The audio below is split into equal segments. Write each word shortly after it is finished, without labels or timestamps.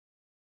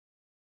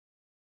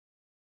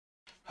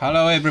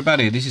Hello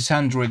everybody, this is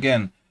Andrew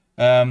again.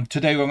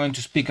 Today we're going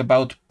to speak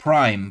about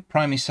Prime.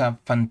 Prime is a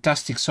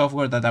fantastic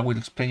software that I will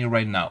explain you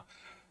right now.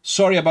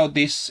 Sorry about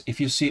this, if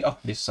you see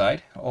this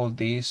side, all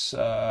these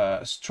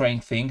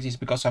strange things, is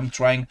because I'm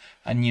trying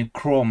a new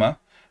chroma.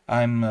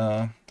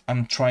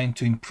 I'm trying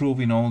to improve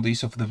in all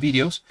these of the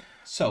videos.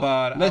 So,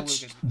 but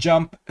let's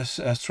jump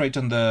straight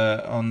on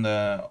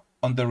the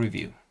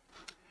review.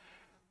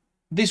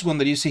 This one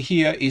that you see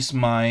here is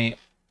my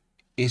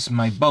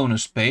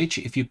bonus page.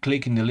 If you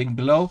click in the link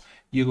below,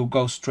 you will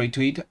go straight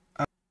to it.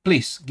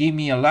 Please give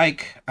me a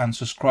like and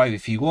subscribe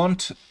if you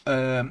want,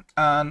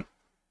 and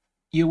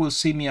you will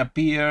see me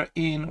appear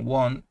in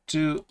 1,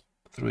 2,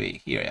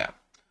 3. Here I am.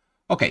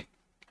 Okay,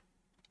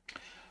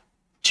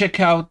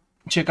 check out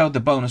the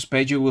bonus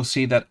page. You will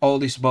see that all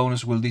this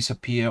bonus will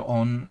disappear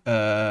on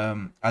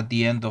at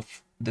the end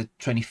of the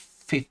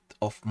 25th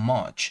of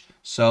March,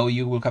 so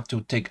you will have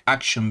to take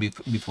action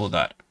before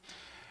that.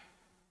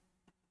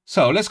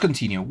 So let's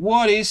continue.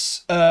 What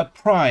is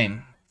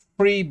Prime?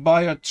 Free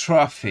buyer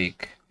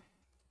traffic.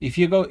 If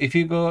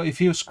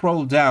you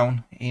scroll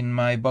down in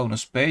my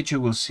bonus page,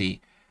 you will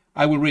see.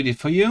 I will read it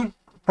for you.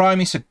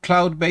 Prime is a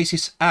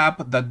cloud-based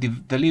app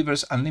that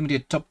delivers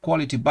unlimited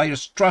top-quality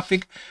buyers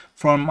traffic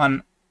from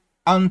an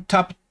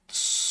untapped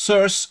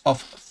source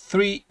of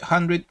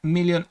 300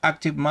 million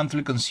active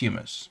monthly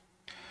consumers.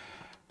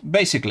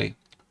 Basically,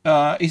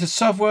 it's a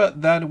software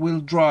that will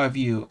drive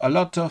you a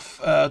lot of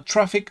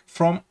traffic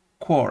from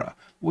Quora.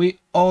 We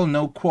all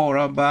know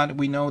Quora, but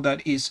we know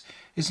that it's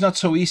not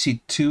so easy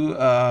to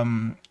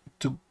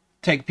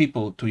take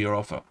people to your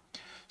offer.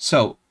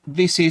 So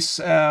this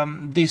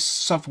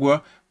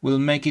software will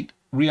make it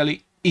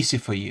really easy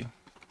for you.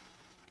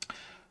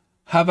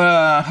 Have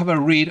a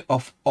read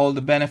of all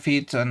the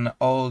benefits and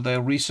all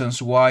the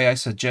reasons why I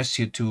suggest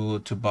you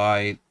to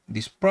buy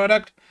this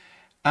product,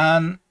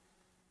 and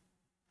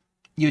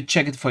you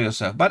check it for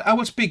yourself. But I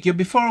will speak you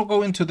before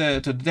going to the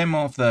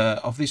demo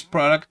of this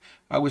product.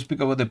 I will speak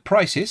about the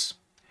prices.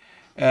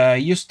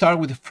 You start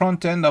with the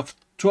front end of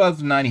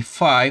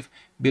 $12.95.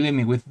 Believe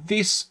me, with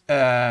this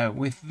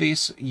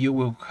you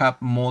will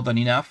have more than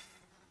enough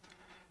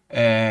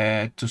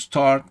to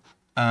start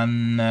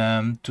and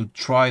to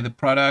try the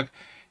product.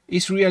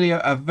 It's really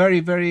a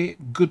very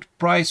good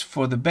price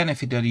for the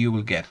benefit that you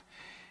will get.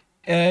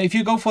 If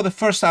you go for the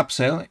first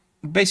upsell,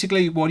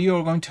 basically what you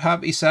are going to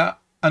have is a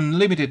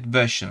unlimited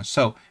version,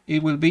 so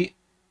it will be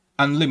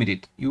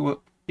unlimited.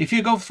 If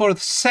you go for the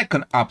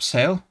second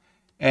upsell,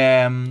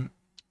 it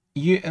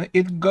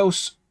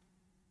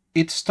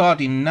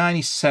starts in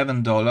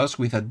 $97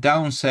 with a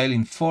down sale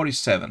in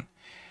 $47.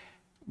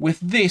 With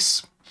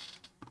this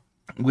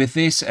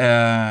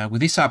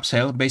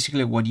upsell,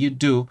 basically what you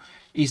do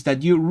is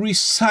that you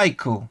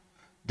recycle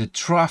the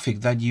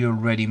traffic that you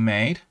already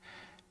made,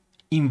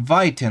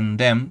 inviting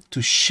them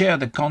to share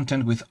the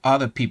content with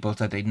other people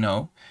that they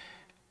know.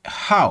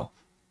 How?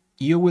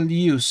 You will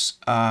use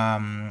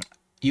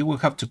you will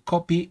have to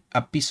copy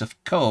a piece of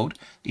code.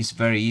 It's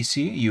very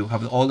easy. You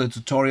have all the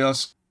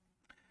tutorials,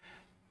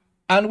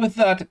 and with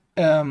that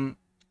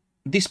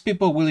these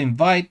people will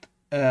invite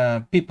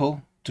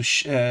people to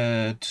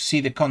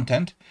see the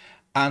content,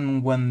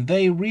 and when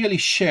they really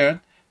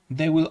share,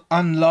 they will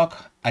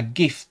unlock a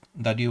gift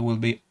that you will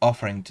be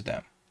offering to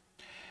them.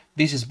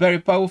 This is very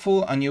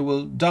powerful, and you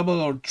will double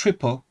or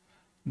triple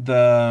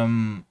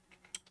the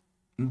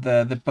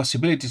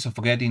possibilities of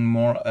getting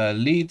more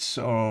leads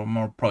or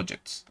more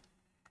projects.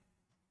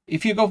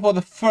 If you go for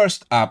the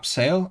first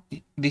upsell,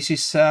 this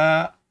is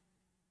a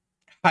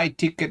high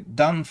ticket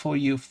done for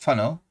you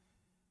funnel,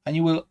 and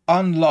you will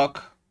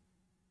unlock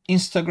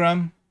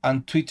Instagram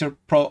and Twitter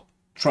Pro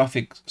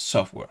traffic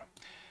software.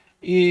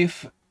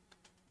 If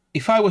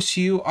I was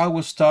you, I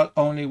would start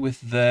only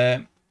with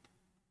the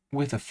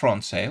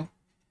front sale,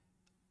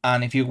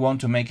 and if you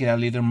want to make it a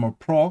little more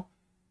pro,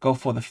 go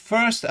for the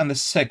first and the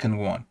second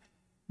one.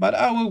 But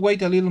I will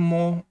wait a little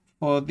more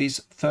for this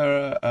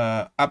third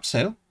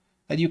upsell,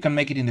 that you can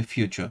make it in the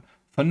future.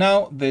 For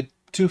now, the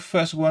two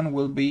first one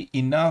will be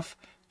enough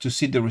to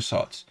see the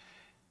results.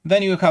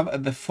 Then you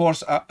have the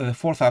fourth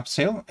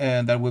upsell,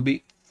 and that will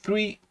be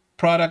 3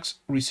 products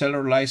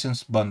reseller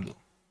license bundle.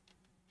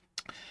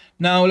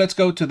 Now let's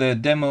go to the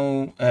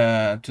demo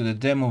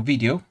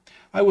video.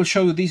 I will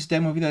show you this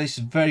demo video. Is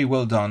very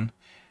well done.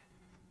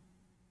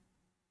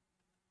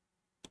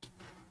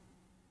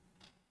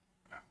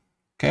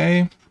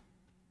 Okay.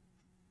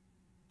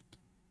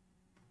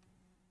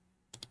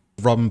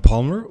 Robin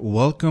Palmer,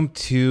 welcome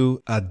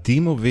to a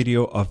demo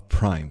video of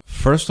Prime.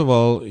 First of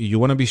all, you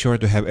want to be sure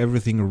to have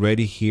everything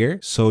ready here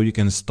so you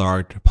can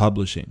start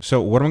publishing. So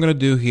what I'm going to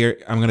do here,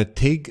 I'm going to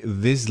take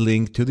this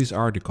link to this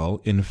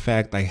article. In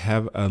fact, I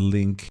have a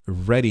link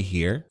ready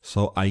here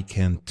so I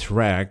can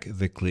track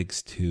the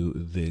clicks to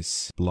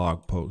this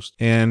blog post.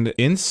 And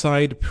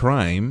inside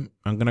Prime,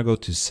 I'm gonna go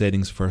to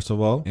settings first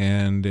of all,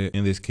 and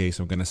in this case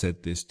I'm gonna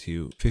set this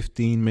to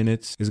 15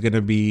 minutes. It's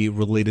gonna be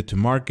related to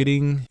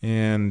marketing,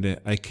 and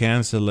I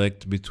can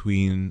select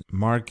between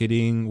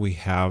marketing. We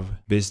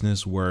have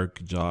business,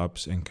 work,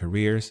 jobs, and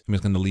careers. I'm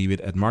just gonna leave it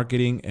at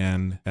marketing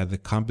and at the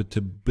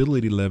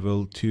compatibility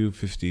level to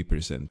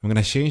 50%. I'm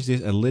gonna change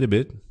this a little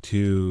bit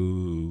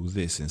to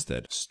this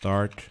instead.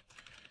 Start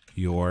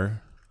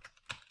your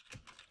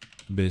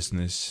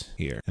business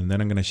here, and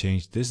then I'm gonna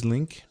change this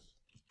link.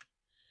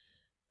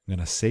 I'm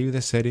gonna save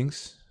the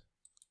settings,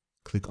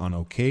 click on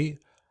OK,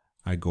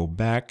 I go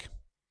back,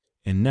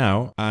 and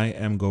now I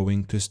am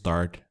going to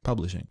start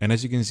publishing. And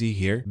as you can see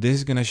here, this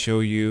is gonna show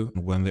you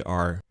when they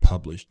are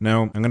published.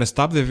 Now, I'm gonna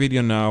stop the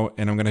video now,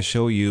 and I'm gonna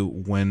show you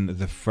when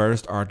the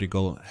first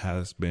article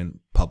has been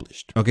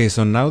published. Okay,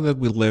 so now that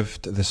we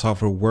left the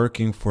software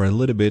working for a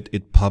little bit,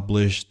 it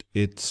published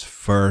its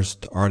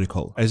first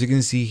article. As you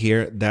can see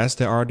here, that's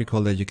the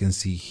article that you can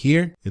see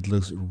here. It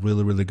looks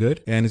really, really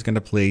good, and it's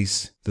gonna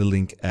place the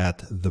link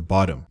at the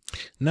bottom.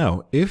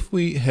 Now, if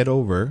we head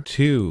over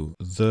to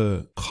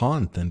the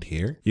content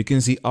here, you can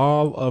see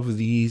all of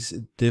these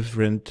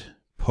different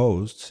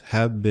posts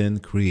have been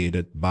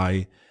created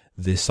by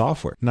this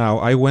software. Now,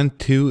 I went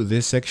to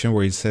this section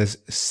where it says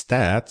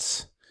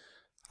stats.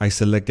 I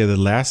selected the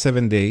last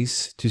 7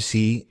 days to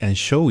see and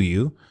show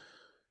you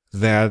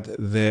that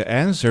the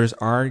answers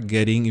are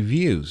getting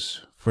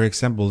views. For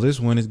example, this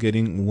one is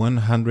getting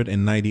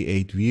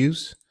 198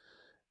 views.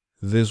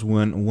 This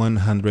one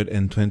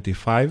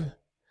 125,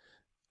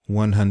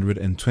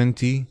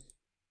 120,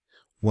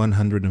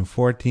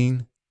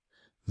 114.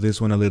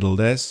 This one a little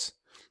less.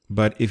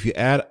 But if you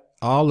add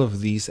all of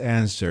these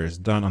answers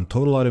done on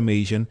Total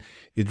Automation,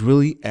 it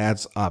really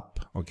adds up,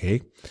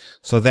 okay?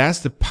 So that's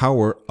the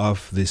power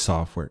of this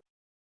software.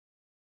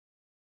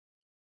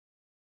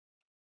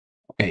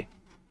 Okay,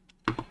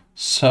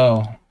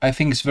 so I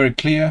think it's very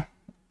clear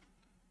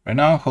right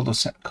now. Hold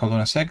on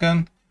a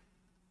second.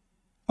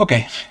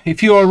 Okay,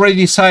 if you already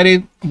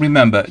decided,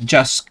 remember,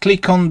 just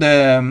click on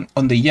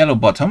the yellow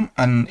button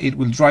and it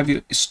will drive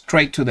you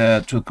straight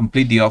to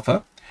complete the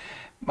offer.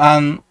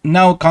 And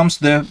now comes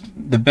the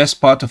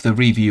best part of the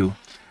review.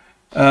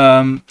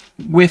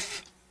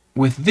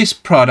 With this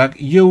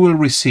product, you will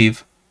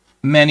receive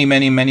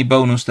many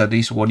bonus. That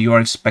is what you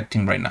are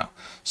expecting right now.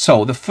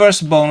 So the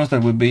first bonus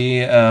that will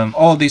be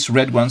all these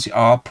red ones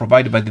are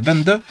provided by the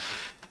vendor,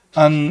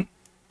 and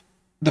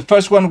the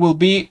first one will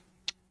be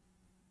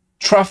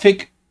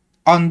Traffic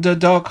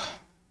Underdog.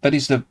 That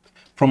is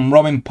from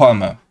Robin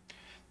Palmer.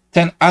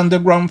 10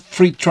 underground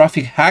free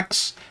traffic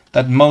hacks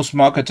that most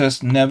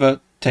marketers never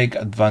take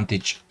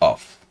advantage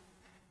of.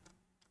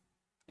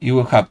 You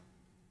will have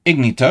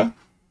Igniter,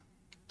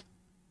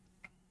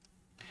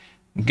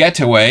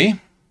 Getaway,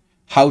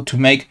 how to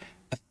make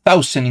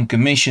 1,000 in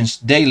commissions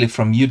daily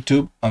from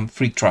YouTube on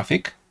free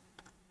traffic.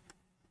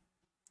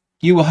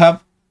 You will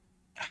have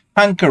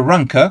Hanker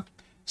Ranker,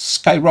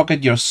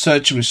 skyrocket your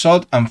search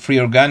result and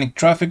free organic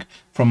traffic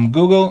from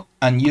Google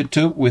and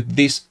YouTube with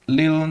these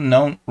little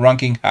known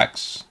ranking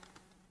hacks.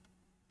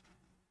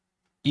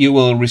 You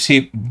will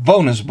receive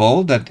Bonus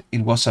Ball, that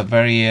it was a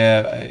very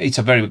it's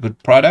a very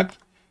good product.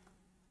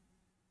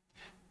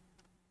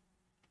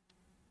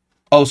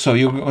 Also,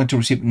 you're going to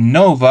receive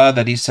Nova,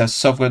 that is a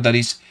software that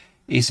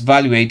is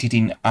valuated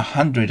in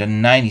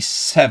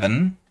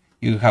 197.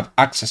 You have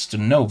access to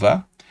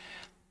Nova.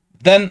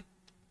 Then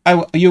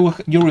you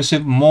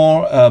receive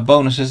more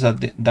bonuses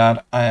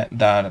that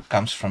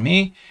comes from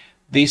me.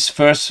 This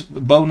first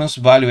bonus,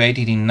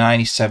 valuated in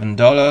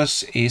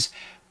 $97, is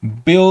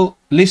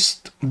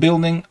list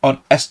building on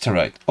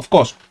Asteroid. Of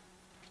course,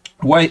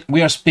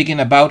 we are speaking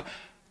about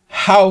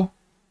how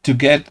to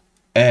get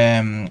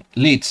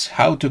leads,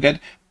 how to get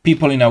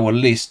people in our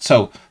list.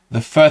 So the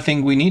first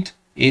thing we need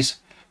is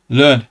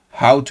learn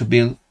how to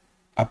build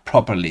a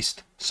proper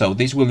list. So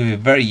this will be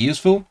very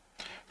useful.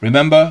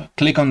 Remember,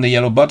 click on the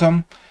yellow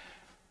button.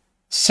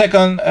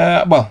 Second,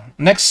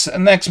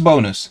 next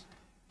bonus,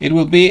 it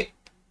will be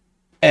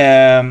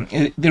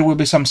there will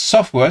be some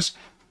softwares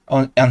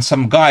and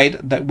some guide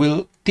that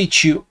will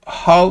teach you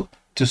how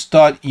to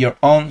start your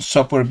own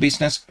software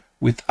business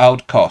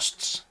without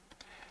costs.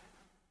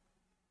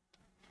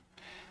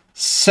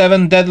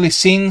 7 deadly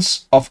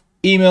sins of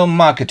email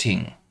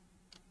marketing.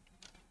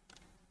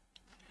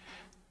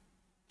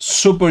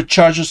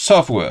 Supercharger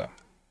software.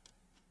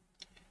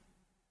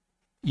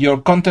 Your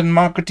content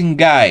marketing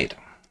guide.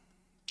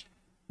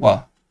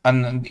 Well,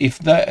 and if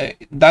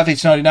that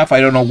is not enough,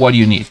 I don't know what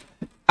you need.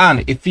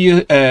 And if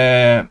you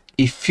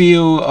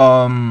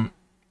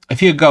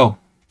go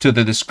to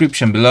the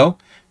description below,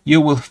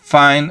 you will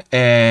find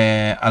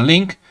a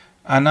link,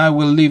 and I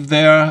will leave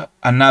there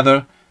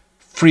another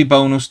free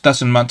bonus.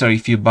 Doesn't matter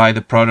if you buy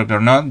the product or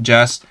not.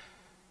 Just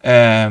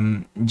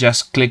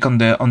click on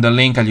the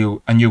link and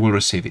you will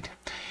receive it.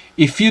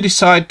 If you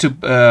decide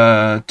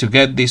to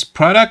get this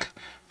product,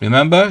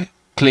 remember,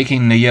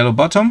 clicking the yellow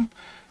button,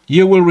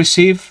 you will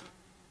receive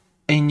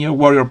in your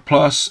Warrior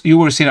Plus, you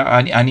will receive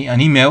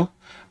an email,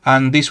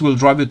 and this will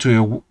drive you to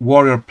your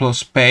Warrior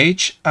Plus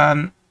page,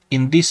 and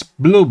in this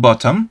blue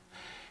button,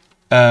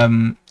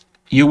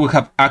 you will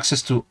have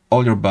access to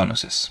all your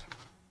bonuses.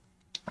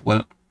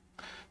 Well,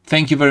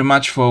 thank you very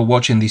much for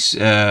watching this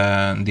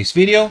this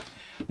video.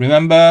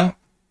 Remember,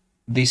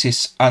 this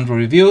is Android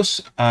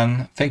Reviews,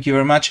 and thank you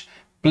very much.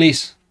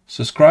 Please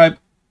subscribe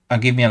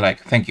and give me a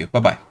like. Thank you. Bye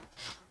bye.